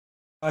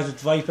Guys,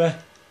 it's Viper,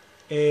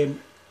 and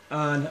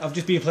I've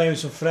just been playing with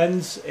some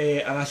friends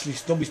and actually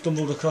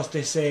stumbled across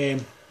this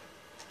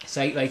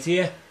site right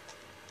here,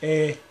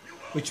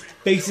 which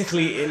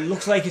basically it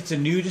looks like it's a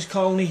nudist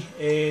colony.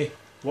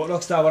 What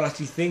Rockstar were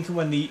actually thinking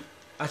when they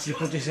actually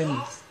put this in,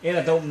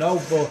 I don't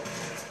know, but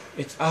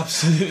it's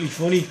absolutely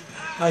funny.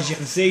 As you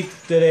can see,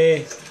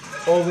 they're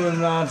all running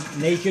around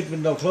naked with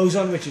no clothes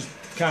on, which is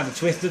kind of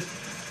twisted.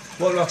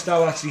 What Rockstar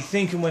were actually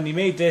thinking when they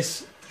made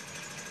this,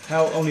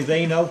 hell, only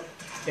they know.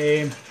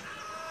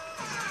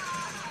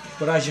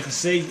 But as you can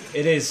see,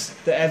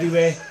 they're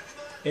everywhere.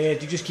 They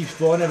just keep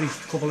spawning every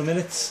couple of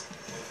minutes.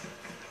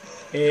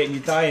 And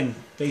you're dying.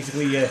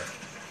 Basically, you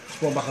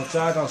spawn back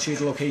outside. I'll show you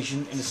the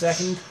location in a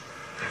second.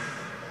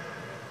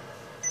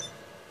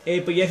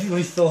 But yeah, if you've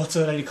any thoughts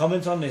or any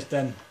comments on this,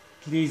 then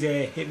please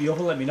hit me up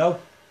and let me know.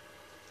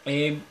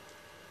 Because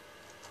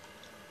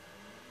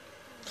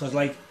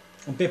like,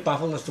 I'm a bit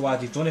baffled as to why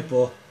they've done it,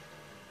 but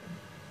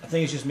I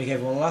think it's just to make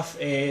everyone laugh.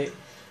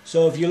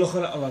 So if you're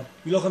looking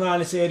around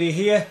this area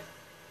here,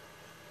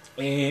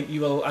 you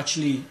will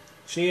actually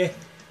see it.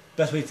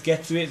 Best way to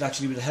get to it is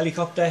actually with a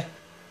helicopter.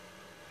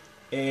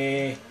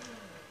 And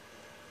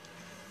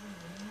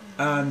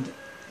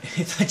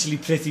it's actually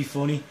pretty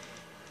funny.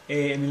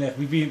 I mean, like,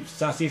 we've been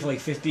sat here for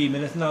like 15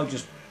 minutes now,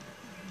 just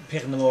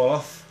picking them all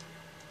off.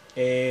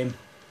 And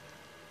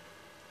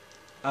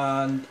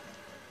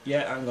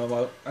yeah, hang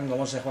on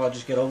one sec while I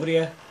just get over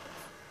here.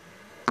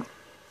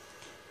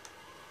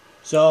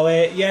 So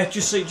yeah,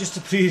 just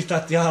to prove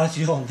that they are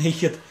actually all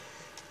naked.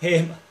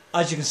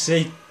 As you can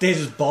see, they're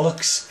just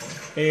bollocks,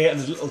 and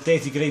there's little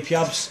dirty grey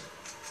pubes,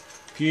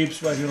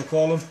 whatever you want to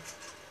call them.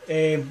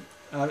 And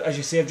as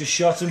you see, I've just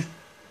shot them,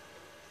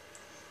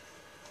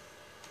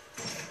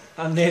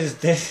 and they're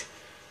just dead.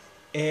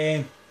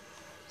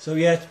 So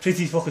yeah, it's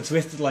pretty fucking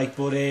twisted, like,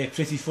 but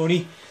pretty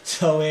funny.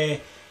 So yeah,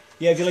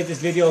 if you like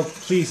this video,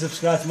 please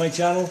subscribe to my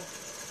channel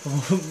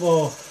for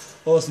more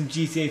awesome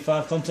GTA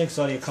 5 content.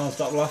 Sorry, I can't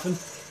stop laughing.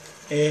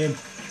 And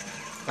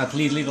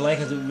please leave a like,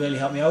 as it would really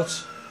help me out.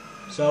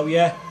 So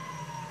yeah,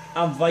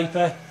 I'm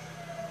Viper.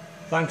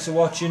 Thanks for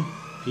watching.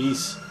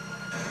 Peace.